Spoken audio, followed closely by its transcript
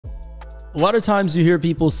A lot of times you hear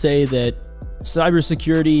people say that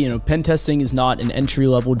cybersecurity, pen testing is not an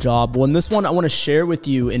entry-level job. Well, in this one, I want to share with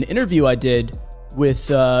you an interview I did with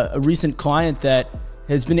a recent client that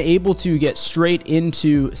has been able to get straight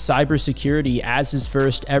into cybersecurity as his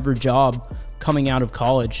first ever job coming out of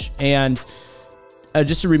college. And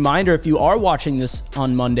just a reminder, if you are watching this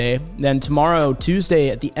on Monday, then tomorrow, Tuesday,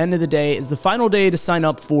 at the end of the day, is the final day to sign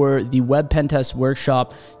up for the Web Pentest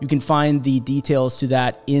Workshop. You can find the details to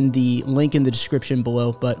that in the link in the description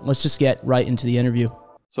below, but let's just get right into the interview.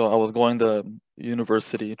 So I was going the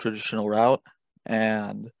university traditional route,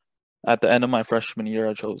 and at the end of my freshman year,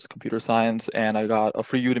 I chose computer science, and I got a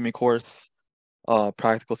free Udemy course,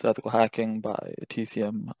 Practical Ethical Hacking by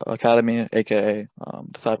TCM Academy, aka the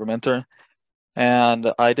Cyber Mentor.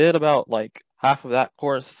 And I did about like half of that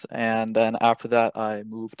course, and then after that I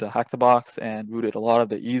moved to Hack the Box and rooted a lot of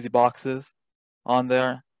the easy boxes on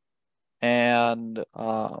there. And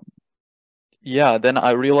yeah, then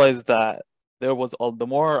I realized that there was the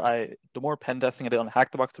more pen testing I did on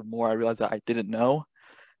Hack the Box, the more I realized that I didn't know.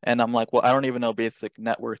 And I'm like, well, I don't even know basic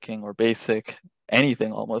networking or basic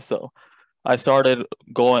anything almost. So I started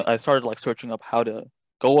like searching up how to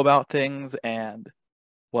go about things, and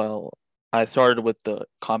well, I started with the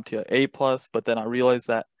CompTIA A+, but then I realized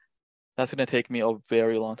that that's going to take me a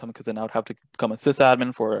very long time, because then I would have to become a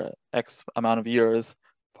sysadmin for X amount of years,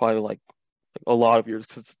 probably like a lot of years,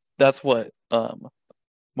 because that's what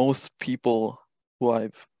most people who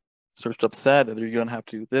I've searched up said, that you're going to have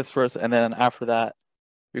to do this first, and then after that,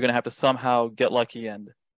 you're going to have to somehow get lucky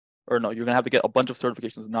you're going to have to get a bunch of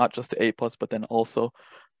certifications, not just the A+, but then also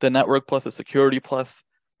the Network Plus, the Security Plus.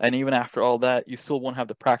 And even after all that, you still won't have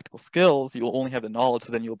the practical skills. You'll only have the knowledge,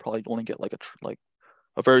 so then you'll probably only get like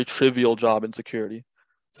a very trivial job in security.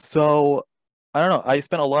 So I don't know. I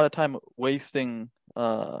spent a lot of time wasting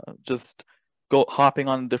just hopping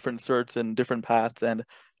on different certs and different paths, and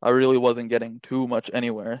I really wasn't getting too much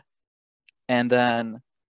anywhere. And then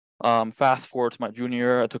fast forward to my junior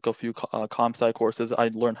year, I took a few comp sci courses. I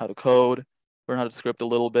learned how to code, learned how to script a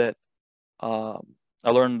little bit. I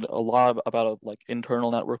learned a lot about like internal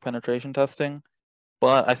network penetration testing,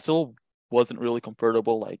 but I still wasn't really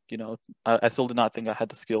comfortable. Like, I still did not think I had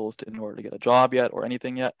the skills in order to get a job yet or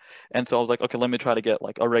anything yet. And so I was like, okay, let me try to get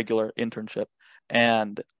like a regular internship.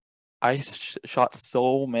 And I shot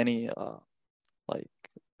so many, like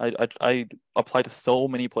I applied to so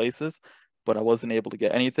many places, but I wasn't able to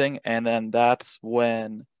get anything. And then that's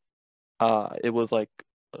when it was like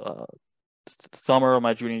summer of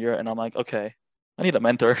my junior year, and I'm like, okay, I need a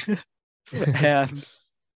mentor. And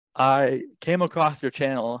I came across your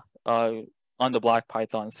channel on the Black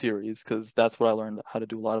Python series, because that's where I learned how to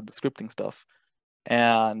do a lot of the scripting stuff.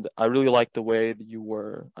 And I really liked the way that you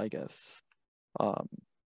were, I guess,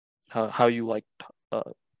 how you like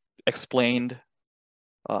explained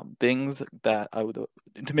things that I would,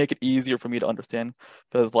 to make it easier for me to understand,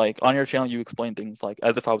 because like on your channel you explain things like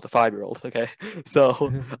as if I was a 5-year-old. Okay,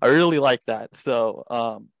 so I really like that.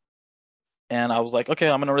 So and I was like, okay,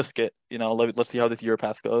 I'm gonna risk it. Let's see how this year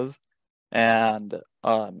pass goes. And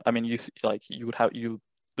I mean, the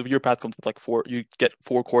year pass comes with like you get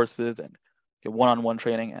 4 courses and get one-on-one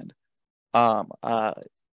training,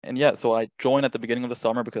 and yeah, so I joined at the beginning of the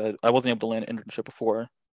summer because I wasn't able to land an internship before.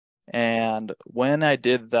 And when I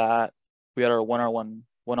did that, we had our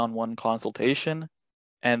one-on-one consultation,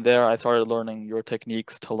 and there I started learning your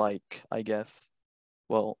techniques to, like, I guess,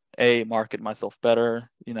 well, market myself better,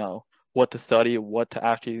 what to study, what to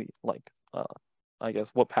actually like, I guess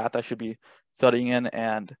what path I should be studying in.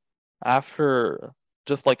 And after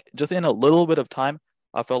just in a little bit of time,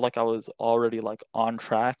 I felt like I was already like on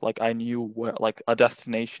track, like I knew where, like, a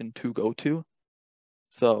destination to go to.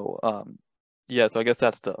 So yeah, so I guess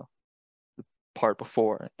that's the part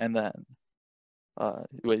before. And then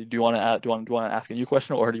wait, do you want to ask a new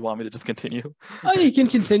question, or do you want me to just continue? Oh, you can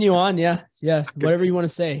continue on. Yeah, whatever you want to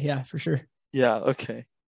say. Yeah, for sure. Yeah, okay.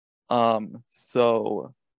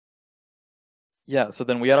 So yeah, so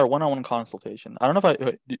then we had our one-on-one consultation. I don't know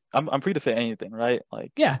if I'm free to say anything, right?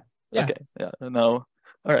 Like, yeah. Okay, yeah, no,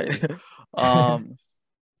 all right.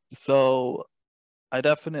 So I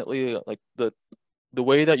definitely like the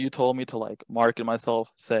way that you told me to like market myself,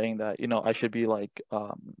 saying that I should be like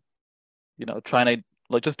trying to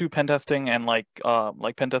like just do pen testing and like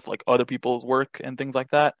pen test like other people's work and things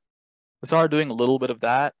like that. I started doing a little bit of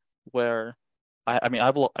that, where I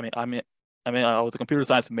was a computer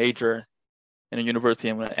science major in a university,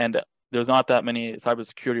 and there's not that many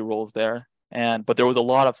cybersecurity roles there, but there was a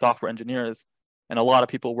lot of software engineers and a lot of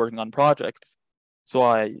people working on projects. So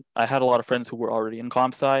I had a lot of friends who were already in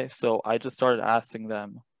comp sci, so I just started asking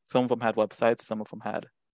them. Some of them had websites, some of them had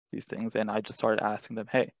these things, and I just started asking them,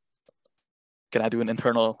 hey, can I do an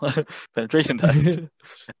internal penetration test?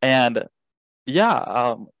 And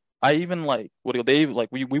yeah, I even like what they like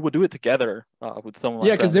we would do it together with some of my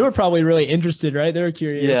Yeah, because they were friends. probably really interested, right? They were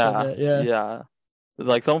curious of Yeah, it. Yeah. yeah.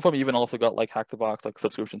 Like some of them even also got like Hack the Box like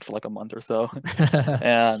subscriptions for like a month or so.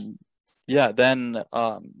 And yeah, then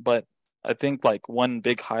but I think like one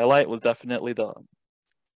big highlight was definitely the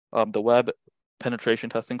web penetration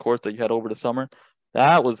testing course that you had over the summer.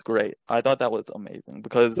 That was great. I thought that was amazing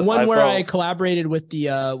because One I where I felt collaborated with the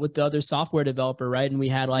other software developer, right? And we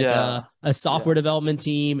had like yeah, a software yeah. development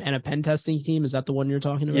team and a pen testing team. Is that the one you're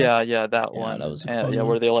talking about? Yeah, yeah, that Yeah, that one. was a And fun yeah, one.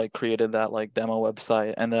 where they like created that like demo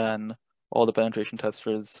website and then all the penetration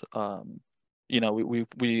testers you know, we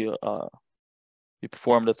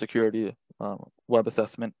performed a security web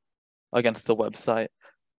assessment against the website.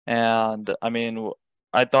 And I mean,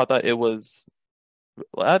 I thought that it was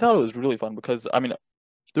I thought it was really fun because I mean,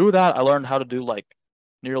 through that I learned how to do like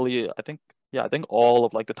nearly I think all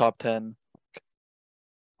of like the top 10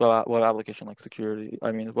 web application like security.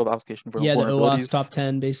 I mean, web application Yeah, the OWASP vulnerabilities. top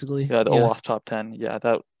 10, basically. Yeah, the Yeah, OWASP top 10. Yeah,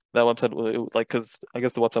 that website was like because I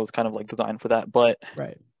guess the website was kind of like designed for that. But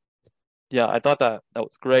right. yeah, I thought that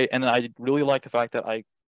was great, and I really liked the fact that it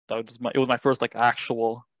was my first like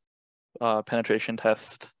actual penetration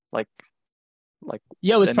test like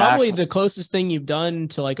Yeah, it was an probably actual. the closest thing you've done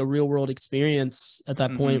to like a real world experience at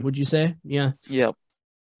that point, Hmm. would you say? Yeah. Yeah,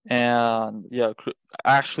 and yeah,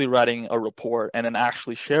 actually writing a report and then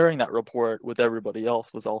actually sharing that report with everybody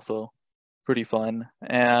else was also pretty fun,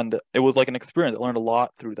 and it was like an experience. I learned a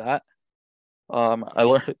lot through that. I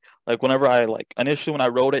learned like whenever I like initially when I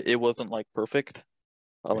wrote it, it wasn't like perfect.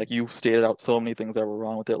 Right. Like you stated out so many things that were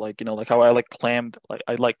wrong with it. Like, you know, like how I like clammed, like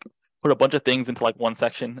I like put a bunch of things into like one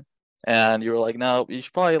section, and you were like, no, you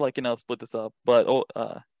should probably like, you know, split this up. But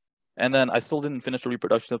and then I still didn't finish the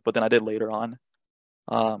reproduction, but then I did later on.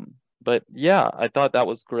 But yeah, I thought that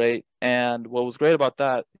was great. And what was great about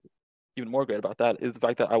that, even more great about that, is the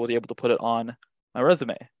fact that I was able to put it on my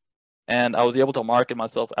resume. And I was able to market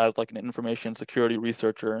myself as like an information security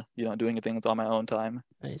researcher, you know, doing things on my own time.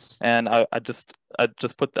 Nice. And I just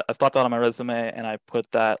put that I slapped that on my resume and I put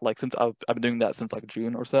that like since I've been doing that since like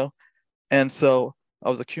June or so. And so I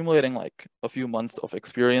was accumulating like a few months of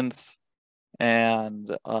experience and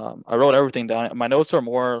I wrote everything down. My notes are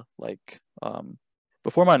more like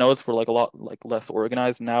before my notes were like a lot like less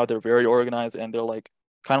organized. Now they're very organized and they're like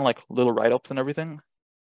kind of like little write-ups and everything.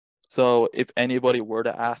 So if anybody were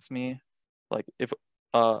to ask me, like if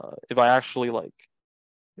I actually like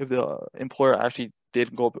if the employer actually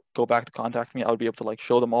did go back to contact me, I would be able to like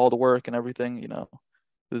show them all the work and everything. You know,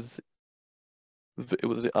 it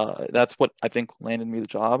was that's what I think landed me the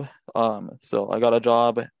job. So I got a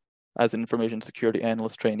job as an information security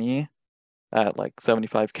analyst trainee at like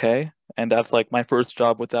 75K, and that's like my first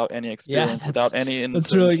job without any Yeah, experience, without any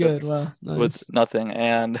that's really good. internships, Wow, with nice. nothing.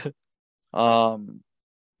 And um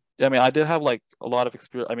I mean, I did have like a lot of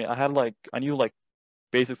experience. I mean, I knew like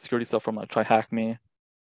basic security stuff from like TryHackMe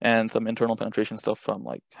and some internal penetration stuff from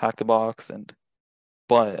like Hack the Box. And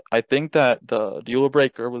but I think that the deal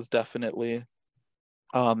breaker was definitely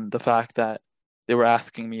the fact that they were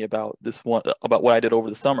asking me about this one about what I did over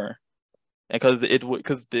the summer. And because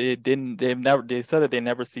they said that they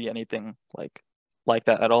never see anything like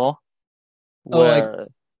that at all. Oh, like Where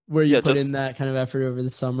where you yeah, put in just that kind of effort over the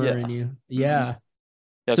summer and yeah. you, Hmm. yeah.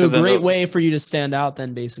 Yeah, So a because then great way for you to stand out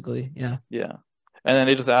then, basically. Yeah. yeah. And then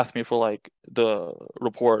they just asked me for like the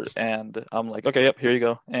report and I'm like, okay, yep, here you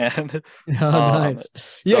go. And Oh, um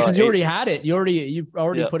nice. Yeah, the because you eight already had it. You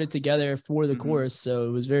already yeah. put it together for the Hmm. course, so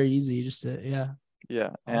it was very easy just to, yeah.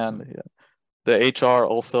 Yeah. And Awesome. yeah. The HR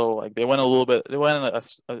also like they went in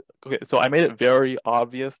okay, so I made it very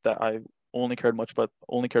obvious that I only cared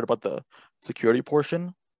about the security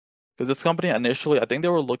portion. Because this company initially, I think they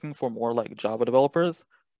were looking for more like Java developers,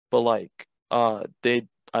 but like they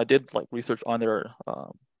I did like research on their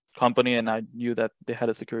company and I knew that they had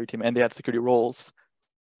a security team and they had security roles.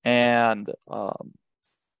 And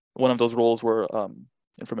one of those roles were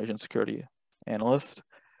information security analyst.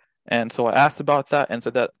 And so I asked about that and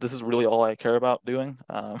said that this is really all I care about doing.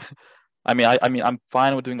 I mean I'm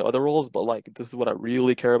fine with doing the other roles, but like this is what I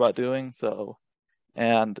really care about doing. So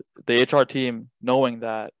and the HR team, knowing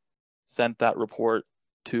that, sent that report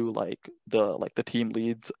to like the team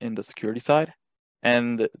leads in the security side,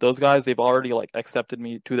 and those guys they've already like accepted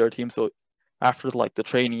me to their team. So after like the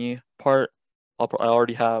trainee part, I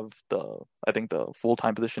already have I think the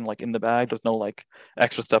full-time position like in the bag. There's no like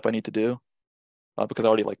extra step I need to do because I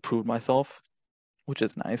already like proved myself, which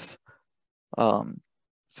is nice. Um,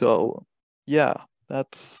 so yeah,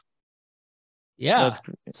 that's Yeah. That's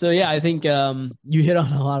great. So yeah, I think you hit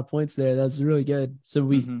on a lot of points there. That's really good. So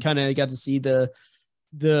we Mm-hmm. kind of got to see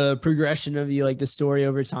the progression of you, like the story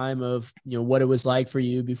over time of, what it was like for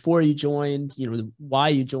you before you joined, why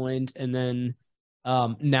you joined, and then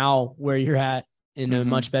now where you're at in a Mm-hmm.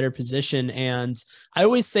 much better position. And I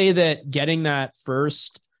always say that getting that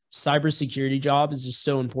first cybersecurity job is just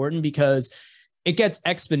so important because it gets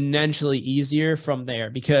exponentially easier from there,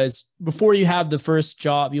 because before you have the first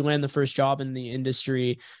job, you land the first job in the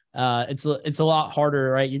industry, it's a lot harder,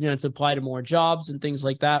 right? You're going to have to apply to more jobs and things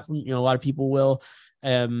like that. A lot of people will.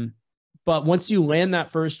 Um, but once you land that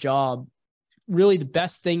first job, really the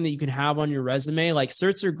best thing that you can have on your resume, like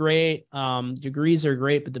certs are great, degrees are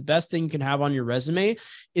great, but the best thing you can have on your resume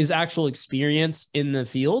is actual experience in the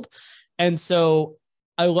field. And so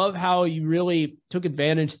I love how you really took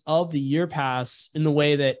advantage of the year pass in the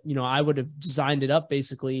way that, I would have designed it up.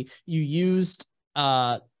 Basically, you used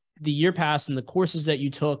the year pass and the courses that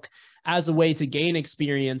you took as a way to gain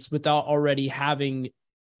experience without already having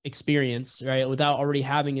experience, right? Without already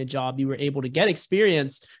having a job, you were able to get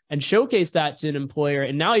experience and showcase that to an employer.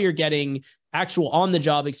 And now you're getting actual on the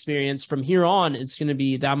job experience. From here on, it's going to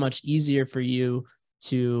be that much easier for you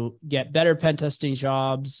to get better pen testing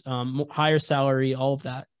jobs, higher salary, all of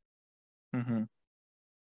that. Mm-hmm.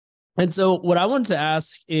 And so what I wanted to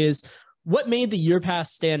ask is, what made the year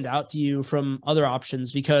pass stand out to you from other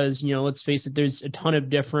options? Because, let's face it, there's a ton of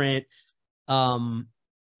different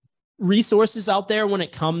resources out there when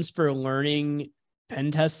it comes for learning pen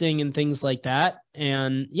testing and things like that.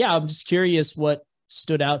 And yeah, I'm just curious what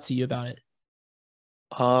stood out to you about it.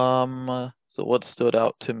 So what stood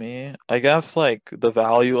out to me? I guess like the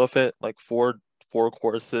value of it, like four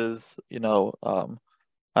courses, I don't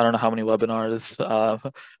know how many webinars,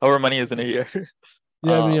 however many is in a year.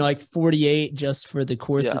 Yeah, I mean, Um, like 48 just for the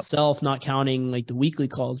course yeah. itself, not counting like the weekly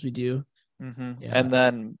calls we do. Yeah. And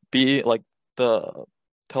then B, like the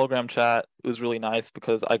Telegram chat was really nice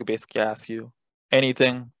because I could basically ask you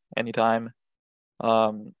anything, anytime.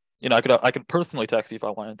 I could personally text you if I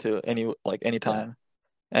wanted to, Yeah. anytime.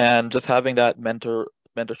 And just having that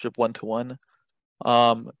mentorship one to one.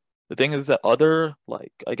 The thing is that other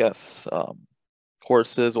like I guess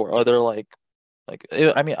courses or other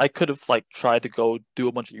I mean I could have like tried to go do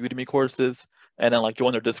a bunch of Udemy courses and then like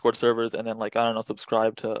join their Discord servers and then like I don't know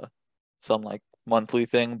subscribe to some like monthly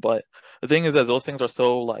thing. But the thing is that those things are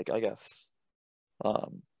so like I guess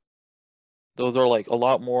um those are like a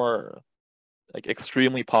lot more like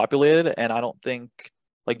extremely populated, and I don't think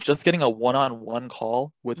like just getting a one-on-one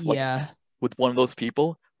call Yeah. with one of those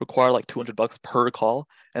people require like $200 per call.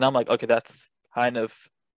 And I'm like, okay, that's kind of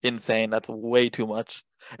insane. That's way too much.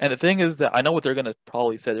 And the thing is that I know what they're gonna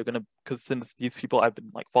probably say. They're gonna because since these people I've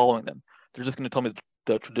been like following them, they're just gonna tell me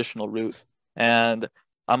the traditional route. And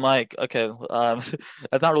I'm like, okay,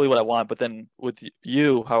 that's not really what I want. But then with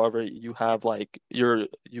you, however, you have like you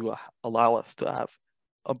allow us to have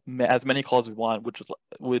as many calls as we want, which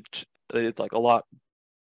is like a lot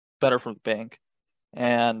better from the bank.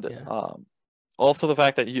 And Yeah. also the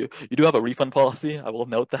fact that you do have a refund policy, I will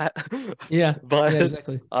note that. Yeah. Yeah, But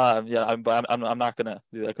exactly. yeah, I'm not gonna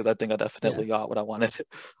do that because I think I Yeah. definitely got what I wanted.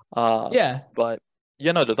 Uh, Yeah. but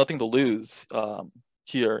no, there's nothing to lose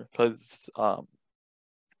here because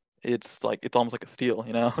it's like it's almost like a steal,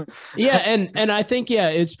 you know? Yeah, and I think yeah,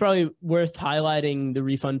 it's probably worth highlighting the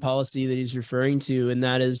refund policy that he's referring to, and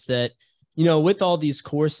that is that, with all these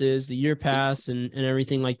courses, the year pass and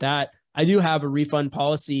everything like that, I do have a refund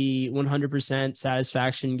policy, 100%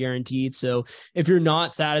 satisfaction guaranteed. So if you're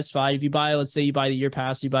not satisfied, if you buy, let's say you buy the year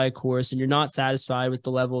pass, you buy a course, and you're not satisfied with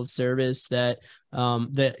the level of service that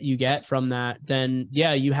you get from that, then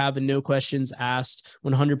yeah, you have a no questions asked,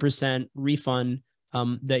 100% refund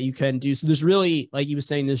that you can do. So there's really, like you were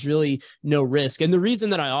saying, there's really no risk. And the reason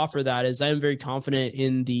that I offer that is I am very confident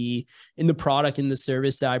in the product and the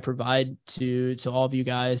service that I provide to all of you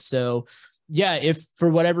guys. So yeah, if for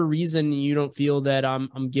whatever reason you don't feel that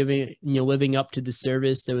I'm giving, living up to the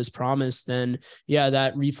service that was promised, then yeah,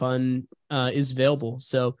 that refund is available.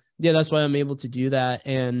 So yeah, that's why I'm able to do that.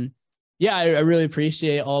 And yeah, I really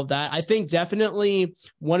appreciate all of that. I think definitely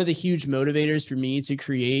one of the huge motivators for me to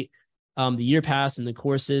create the year pass and the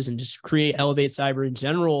courses and just create Elevate Cyber in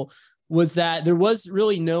general was that there was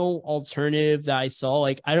really no alternative that I saw.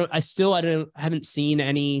 Like I haven't seen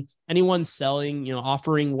anyone selling,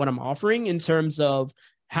 offering what I'm offering in terms of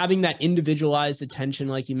having that individualized attention.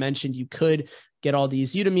 Like you mentioned, you could get all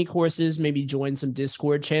these Udemy courses, maybe join some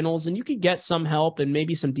Discord channels, and you could get some help and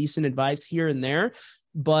maybe some decent advice here and there,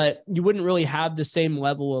 but you wouldn't really have the same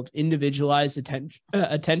level of individualized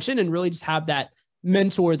attention and really just have that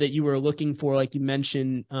mentor that you were looking for, like you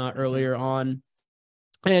mentioned Mhm. earlier on.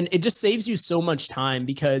 And it just saves you so much time,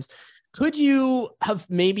 because could you have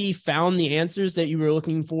maybe found the answers that you were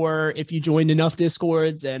looking for if you joined enough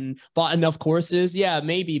discords and bought enough courses? Yeah,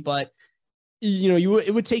 maybe, but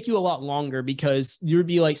it would take you a lot longer, because there would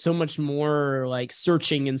be like so much more like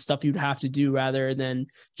searching and stuff you'd have to do, rather than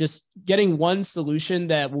just getting one solution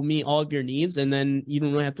that will meet all of your needs. And then you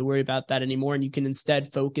don't really have to worry about that anymore. And you can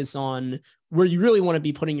instead focus on where you really want to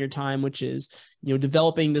be putting your time, which is,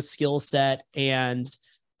 developing the skill set and,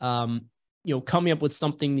 coming up with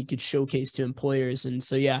something you could showcase to employers. And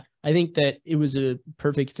so, yeah, I think that it was a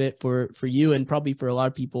perfect fit for you, and probably for a lot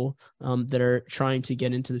of people that are trying to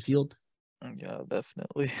get into the field. Yeah,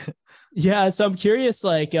 definitely. Yeah, so I'm curious,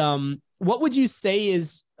 like, what would you say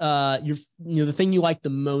is the thing you like the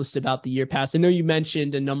most about the year pass? I know you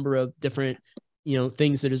mentioned a number of different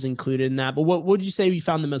things that is included in that, but what would you say you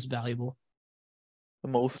found the most valuable? The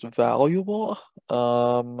most valuable?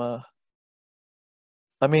 I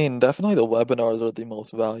mean, definitely the webinars are the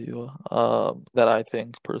most valuable, that I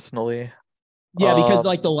think personally. Yeah, because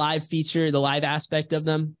like the Um, live feature, the live aspect of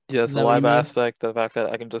them. yes, Is the that what you live mean? aspect, the fact that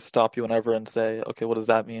I can just stop you whenever and say, okay, what does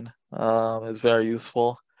that mean? Is very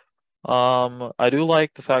useful. I do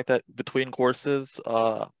like the fact that between courses,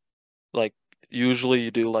 like usually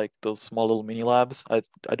you do like those small little mini labs. I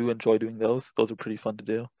do enjoy doing those. Those are pretty fun to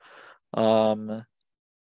do. Um,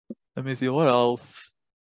 let me see what else.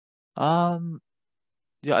 Um,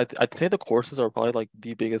 yeah, I'd say the courses are probably like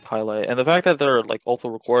the biggest highlight, and the fact that they're like also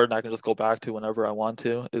recorded and I can just go back to whenever I want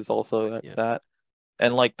to is also Yeah. that.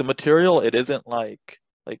 And like the material, it isn't like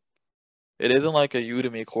it isn't like a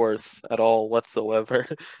Udemy course at all whatsoever.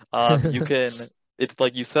 You can it's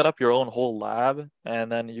like you set up your own whole lab,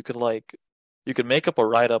 and then you could make up a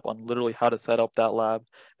write-up on literally how to set up that lab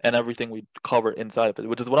and everything we cover inside of it,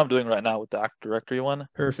 which is what I'm doing right now with the Active Directory one.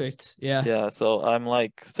 Perfect. Yeah. Yeah, so I'm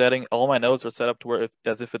like setting all my notes are set up to where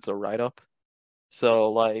as if it's a write-up.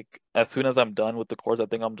 So like as soon as I'm done with the course, I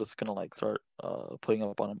think I'm just gonna like start putting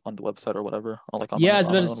up on the website or whatever, or like Yeah, I was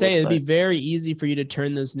on about my to own say it'd be website. very easy for you to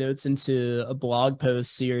turn those notes into a blog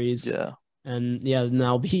post series, Yeah. and yeah, then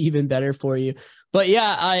that'll be even better for you. But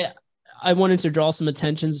yeah, I wanted to draw some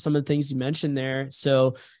attention to some of the things you mentioned there.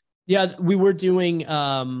 So yeah, we were doing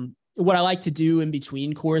what I like to do in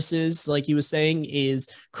between courses, like you was saying, is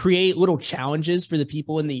create little challenges for the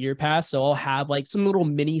people in the year pass. So I'll have like some little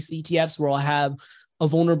mini CTFs where I'll have a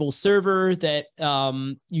vulnerable server that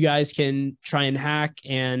you guys can try and hack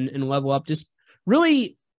and level up. Just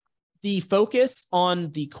really, the focus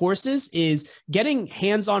on the courses is getting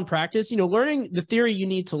hands-on practice, learning the theory you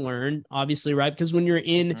need to learn, obviously, right? Because when you're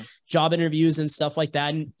in Mhm. job interviews and stuff like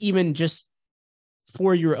that, and even just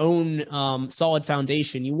for your own solid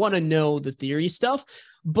foundation, you want to know the theory stuff,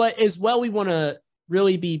 but as well, we want to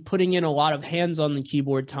really be putting in a lot of hands on the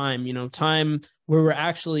keyboard time, time where we're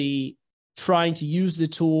actually trying to use the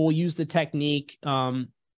tool, use the technique.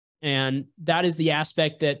 And that is the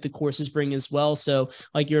aspect that the courses bring as well. So,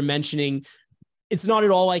 like you're mentioning, it's not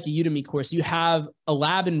at all like a Udemy course. You have a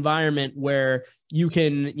lab environment where you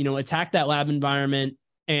can, attack that lab environment.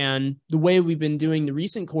 And the way we've been doing the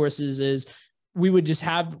recent courses is we would just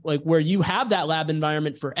have like where you have that lab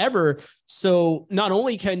environment forever. So not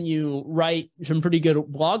only can you write some pretty good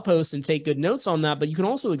blog posts and take good notes on that, but you can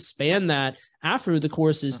also expand that after the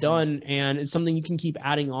course is Mhm. done. And it's something you can keep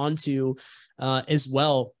adding on to as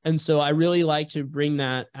well. And so I really like to bring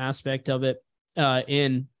that aspect of it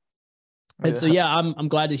in. And so, Yeah. yeah, I'm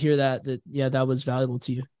glad to hear yeah, that was valuable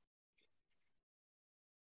to you.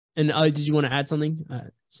 And did you want to add something?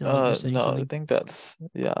 Sound like you're saying No, I something. think that's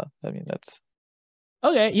yeah. I mean that's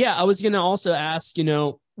Okay, yeah, I was gonna also ask,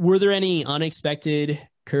 were there any unexpected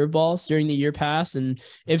curveballs during the year pass, and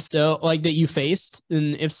if so, like that you faced,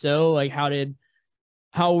 and if so, like how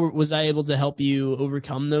was I able to help you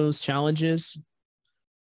overcome those challenges?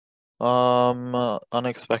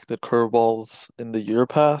 unexpected curveballs in the year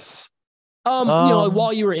pass. Like Um,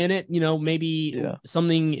 while you were in it, maybe yeah.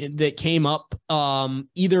 something that came up,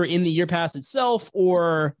 either in the year pass itself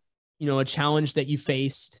or, a challenge that you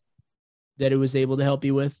faced that it was able to help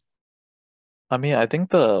you with. I mean, I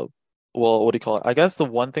think well, what do you call it? I guess the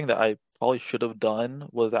one thing that I probably should have done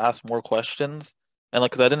was ask more questions. And like,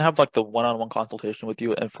 because I didn't have like the one-on-one consultation with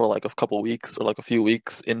you and for like a couple weeks or like a few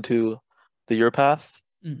weeks into the year pass.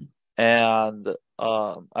 Mm. And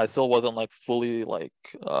I still wasn't like fully like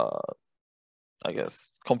I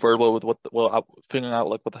guess comfortable with figuring out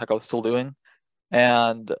like what the heck I was still doing.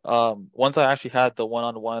 And once I actually had the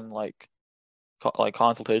one-on-one like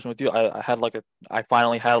consultation with you, I had like I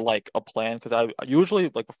finally had like a plan because I usually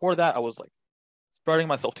like before that I was like spreading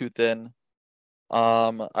myself too thin.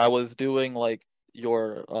 I was doing like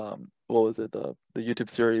your what was it, the YouTube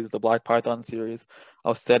series, the Black Python series. I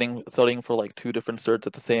was studying for like 2 different certs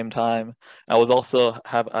at the same time. I also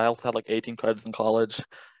had like 18 credits in college,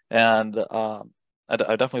 and I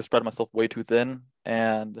definitely spread myself way too thin.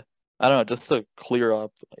 And I don't know, just to clear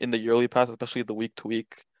up in the yearly pass, especially the week to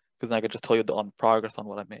week, because then I could just tell you on progress on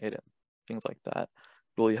what I made and things like that.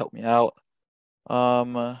 Really helped me out.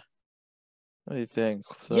 What do you think?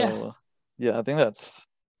 Yeah. So yeah, I think that's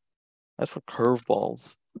for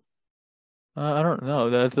curveballs. I don't know.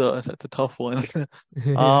 That's a tough one.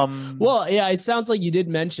 Um, Well, yeah, it sounds like you did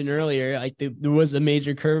mention earlier, like there was a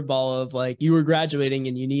major curveball of like you were graduating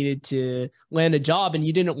and you needed to land a job and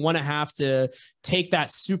you didn't want to have to take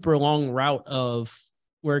that super long route of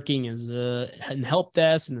working as a and help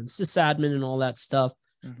desk and then sysadmin and all that stuff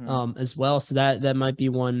mhm. as well. So that might be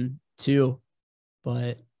one too.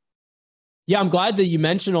 But yeah, I'm glad that you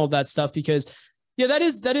mentioned all that stuff because yeah, that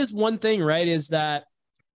is one thing, right? Is that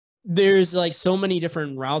there's like so many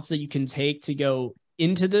different routes that you can take to go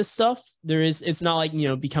into this stuff. It's not like,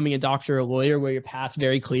 becoming a doctor or a lawyer where your path's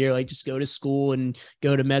very clear, like just go to school and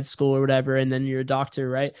go to med school or whatever, and then you're a doctor,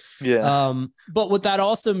 right? Yeah. But what that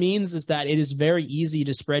also means is that it is very easy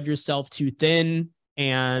to spread yourself too thin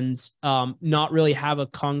and not really have a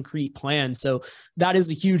concrete plan. So that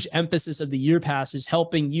is a huge emphasis of the year pass, is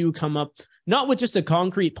helping you come up not with just a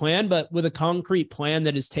concrete plan, but with a concrete plan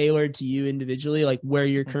that is tailored to you individually, like where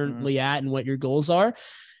you're Hmm. currently at and what your goals are.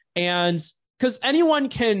 And because anyone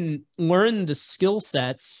can learn the skill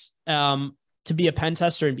sets to be a pen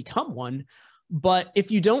tester and become one. But if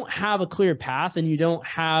you don't have a clear path and you don't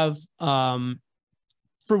have, for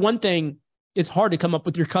one thing, it's hard to come up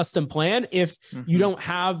with your custom plan if you Hmm. don't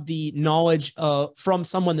have the knowledge from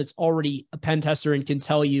someone that's already a pen tester and can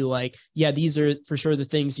tell you like, yeah, these are for sure the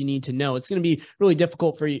things you need to know. It's going to be really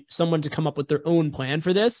difficult for someone to come up with their own plan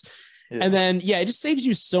for this. And Yeah. then, yeah, it just saves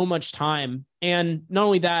you so much time. And not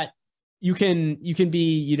only that, you can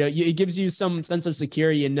be, it gives you some sense of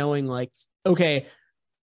security in knowing like, okay,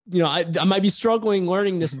 I might be struggling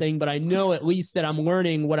learning this thing, but I know at least that I'm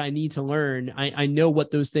learning what I need to learn. I know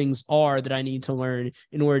what those things are that I need to learn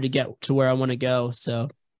in order to get to where I want to go. So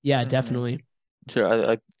yeah, Hmm. definitely. Sure.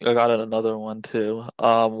 I got another one too.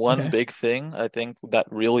 One Okay. big thing I think that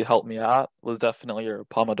really helped me out was definitely your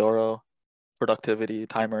Pomodoro productivity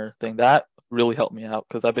timer thing. That really helped me out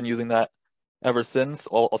because I've been using that ever since.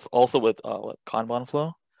 Also with what, Kanban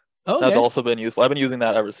flow. That's Okay. also been useful. I've been using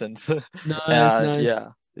that ever since. Nice, And nice. yeah,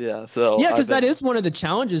 yeah. So Yeah, I've because that been is one of the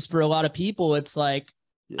challenges for a lot of people. It's like,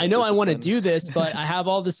 I yeah, know I want to discipline. do this, but I have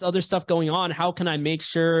all this other stuff going on. How can I make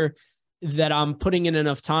sure that I'm putting in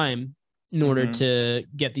enough time in order Hmm. to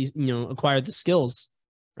get these, acquire the skills?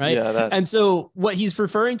 Right. Yeah, that And so what he's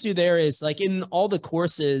referring to there is like in all the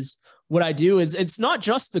courses, what I do is it's not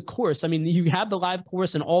just the course. I mean, you have the live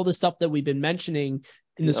course and all the stuff that we've been mentioning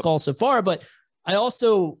in this yep. call so far, but I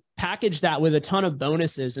also package that with a ton of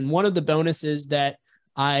bonuses. And one of the bonuses that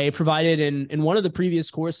I provided in one of the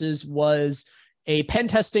previous courses was a pen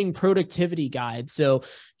testing productivity guide. So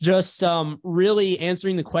just really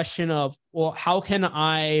answering the question of, well, how can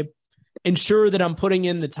I ensure that I'm putting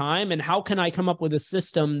in the time, and how can I come up with a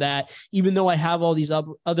system that even though I have all these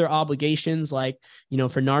other obligations, like,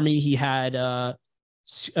 for Narmi, he had,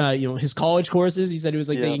 his college courses, he said he was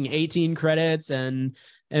like Yep. taking 18 credits and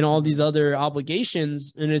all these Hmm. other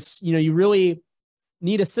obligations. And it's, you really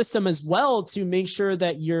need a system as well to make sure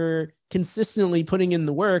that you're consistently putting in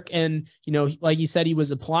the work. And, like you said, he was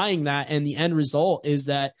applying that. And the end result is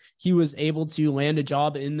that he was able to land a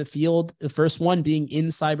job in the field, the first one being in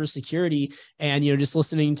cybersecurity. And, just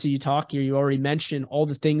listening to you talk here, you already mentioned all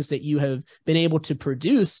the things that you have been able to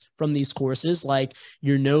produce from these courses, like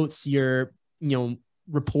your notes, your,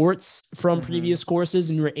 reports from Hmm. previous courses,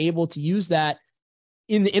 and you were able to use that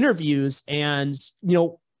in the interviews. And,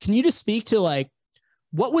 can you just speak to like,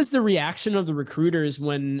 what was the reaction of the recruiters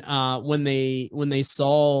when they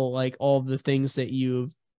saw like all of the things that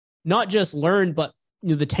you've not just learned, but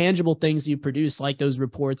the tangible things you produce, like those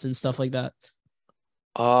reports and stuff like that?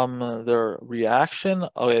 Their reaction.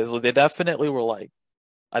 Okay, so they definitely were like,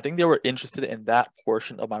 I think they were interested in that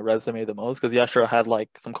portion of my resume the most because yeah, sure, I had like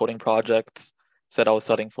some coding projects. Said I was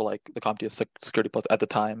studying for like the CompTIA Security Plus at the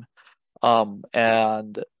time.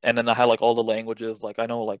 And then I had like all the languages, like I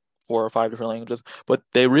know like 4 or 5 different languages, but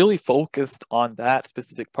they really focused on that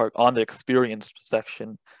specific part, on the experience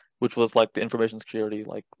section, which was like the information security,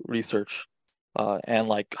 like research, and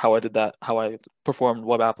like how I did that, how I performed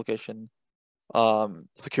web application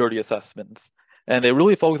security assessments. And they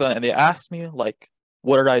really focused on it, and they asked me like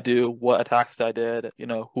what did I do, what attacks I did,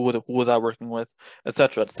 who was I working with,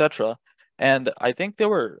 etc., etc. And I think they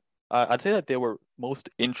were I'd say that they were most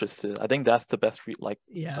interested. I think that's the best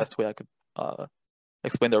Yeah. best way I could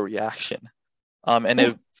explain their reaction. And Well,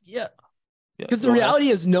 it yeah. yeah, Because the go ahead. reality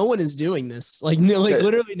is no one is doing this. Like no, like Yeah,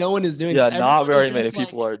 literally no one is doing this. yeah, not Everyone is very many just like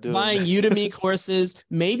people are doing buying this. Udemy courses.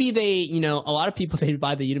 Maybe they, a lot of people they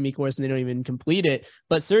buy the Udemy course and they don't even complete it.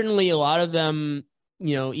 But certainly a lot of them,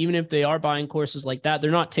 even if they are buying courses like that, they're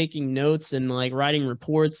not taking notes and like writing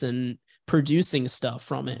reports and producing stuff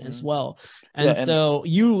from it as Hmm. well. Yeah, And so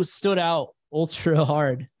you stood out ultra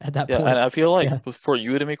hard at that yeah, and point. I feel like Yeah. for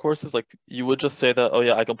Udemy courses, like you would just say that, oh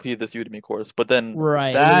yeah, I completed this Udemy course, but then Right.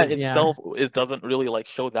 It that wouldn't, yeah. itself it doesn't really like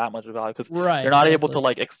show that much value because Right. you're not able to Exactly.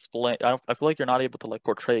 like explain. I feel like you're not able to like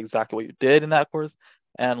portray exactly what you did in that course,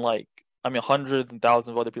 and like I mean, hundreds and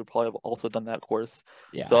thousands of other people probably have also done that course.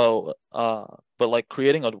 Yeah. So, but like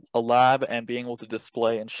creating a lab and being able to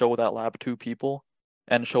display and show that lab to people,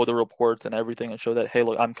 and show the reports and everything, and show that hey,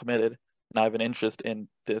 look, I'm committed and I have an interest in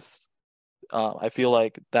this. I feel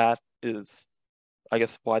like that is, I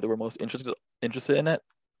guess, why they were most interested in it.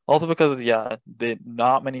 Also because yeah,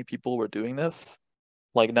 not many people were doing this.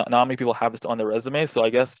 Like not many people have this on their resume, so I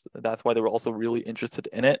guess that's why they were also really interested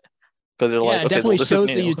in it because they're Yeah, like, it okay, well, definitely this is shows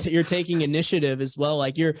that new. you're taking initiative as well.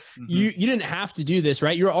 Like Hmm. you didn't have to do this,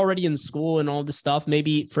 right? You're already in school and all this stuff.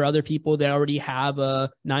 Maybe for other people, they already have a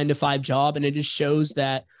 9 to 5 job, and it just shows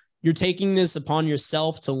that you're taking this upon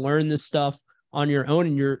yourself to learn this stuff on your own,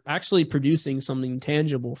 and you're actually producing something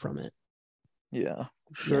tangible from it. Yeah,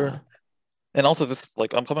 sure. Yeah. And also, this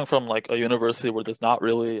like I'm coming from like a university where there's not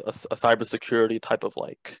really a cybersecurity type of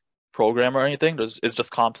like program or anything. It's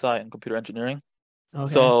just comp sci and computer engineering. Okay.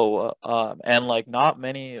 So, and like not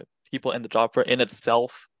many people in the job fair in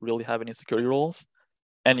itself really have any security roles,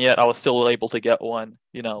 and yet I was still able to get one,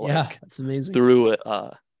 Yeah, like that's amazing. through it,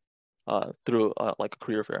 through like a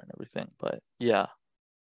career fair and everything. But yeah, I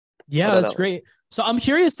Yeah, thought that's that was. great. So I'm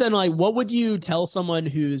curious then, like, what would you tell someone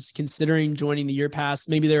who's considering joining the year pass?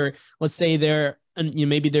 Maybe they're, let's say they're, and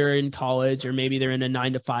maybe they're in college or maybe they're in a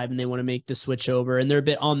 9 to 5 and they want to make the switch over and they're a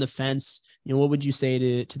bit on the fence. What would you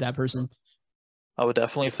say to that person? I would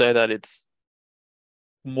definitely say that it's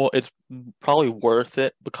probably worth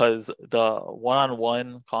it because the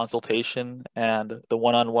one-on-one consultation and the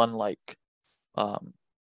one-on-one like um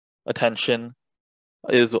attention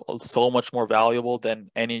is so much more valuable than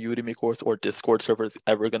any Udemy course or Discord server is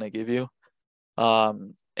ever gonna give you.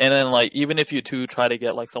 And then like even if you do try to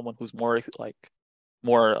get like someone who's more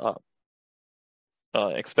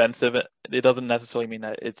expensive, it doesn't necessarily mean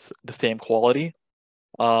that it's the same quality.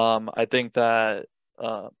 I think that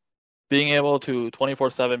being able to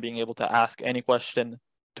 24/7 being able to ask any question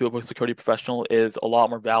to a security professional is a lot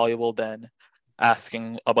more valuable than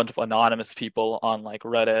asking a bunch of anonymous people on like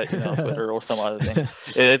Reddit, Twitter or some other thing.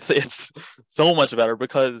 It's so much better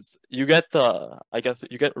because you get I guess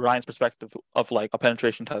you get Ryan's perspective of like a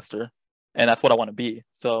penetration tester, and that's what I want to be.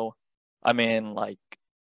 So, I mean, like,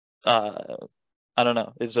 uh, I don't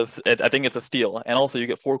know. I think it's a steal, and also you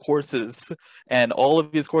get 4 courses, and all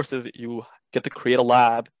of these courses you get to create a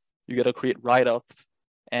lab, you get to create write-ups,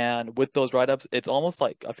 and with those write-ups, it's almost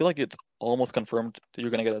like I feel like it's almost confirmed that you're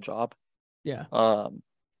gonna get a job. Yeah. Um,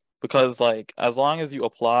 because like as long as you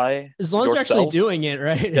apply As long as you're actually yourself, doing it,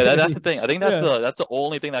 right? yeah, I that's the mean, thing. I think yeah. that's the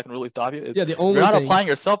only thing that can really stop you is Yeah. The if you're only not thing. applying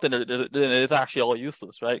yourself, then it's actually all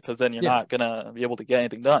useless, right? Because then you're Yeah. not gonna be able to get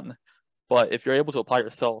anything done. But if you're able to apply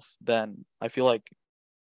yourself, then I feel like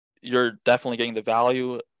you're definitely getting the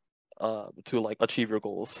value to like achieve your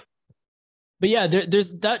goals. But yeah,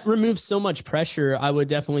 there's that removes so much pressure. I would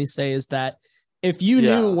definitely say is that if you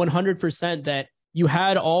knew Yeah. 100% that you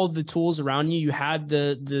had all the tools around you, you had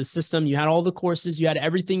the system, you had all the courses, you had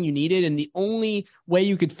everything you needed, and the only way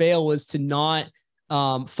you could fail was to not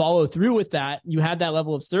follow through with that. You had that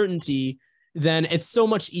level of certainty. Then it's so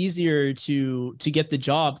much easier to get the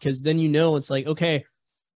job because then it's like, okay,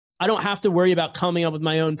 I don't have to worry about coming up with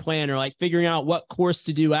my own plan or like figuring out what course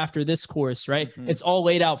to do after this course, right? Hmm. It's all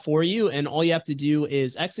laid out for you. And all you have to do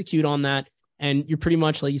is execute on that. And you're pretty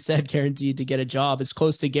much, like you said, guaranteed to get a job, as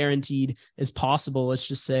close to guaranteed as possible, let's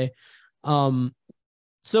just say. Um,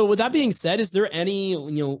 so with that being said, is there any,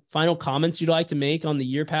 final comments you'd like to make on the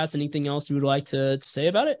year pass? Anything else you would like to say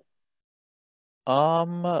about it?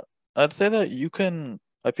 Um, I'd say that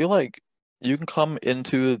I feel like you can come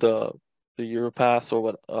into the year pass or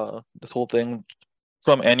what this whole thing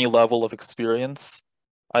from any level of experience.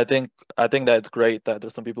 I think that it's great that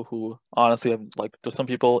there's some people who honestly have like there's some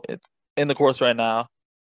people in the course right now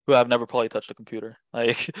who have never probably touched a computer.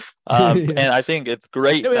 Like Yeah, and I think it's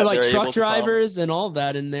great we have that like they're truck able to come. drivers and all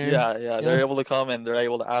that in there. Yeah, Yeah. they're able to come and they're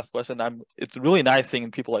able to ask questions. It's really nice seeing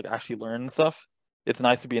people like actually learn stuff. It's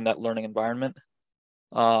nice to be in that learning environment.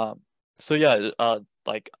 Um, so yeah,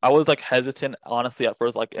 like I was like hesitant honestly at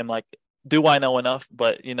first, like, and like, do I know enough?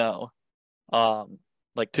 But um,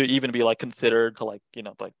 like to even be like considered to like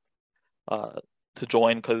like uh to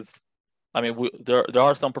join, because I mean there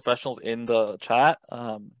are some professionals in the chat,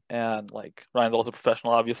 and like Ryan's also a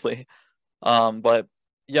professional, obviously. But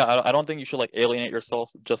yeah, I don't think you should like alienate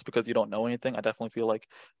yourself just because you don't know anything. I definitely feel like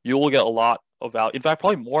you will get a lot of value. In fact,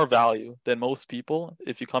 probably more value than most people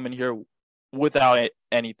if you come in here without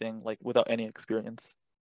anything, like without any experience.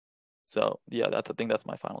 So yeah, I think that's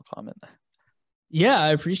my final comment. Yeah, I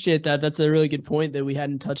appreciate that. That's a really good point that we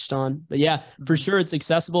hadn't touched on. But yeah, for Mhm. sure, it's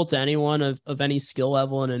accessible to anyone of any skill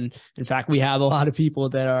level. And in fact, we have a lot of people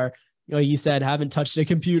that are, like you said, haven't touched a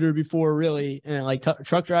computer before, really, and like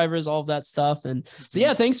truck drivers, all of that stuff. And so, Mhm.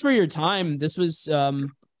 yeah, thanks for your time. This was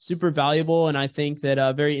super valuable, and I think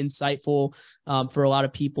that very insightful for a lot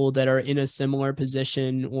of people that are in a similar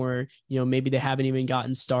position, or maybe they haven't even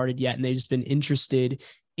gotten started yet, and they've just been interested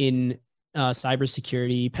in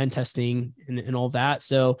cybersecurity, pen testing, and all that.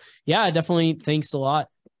 So yeah, definitely thanks a lot.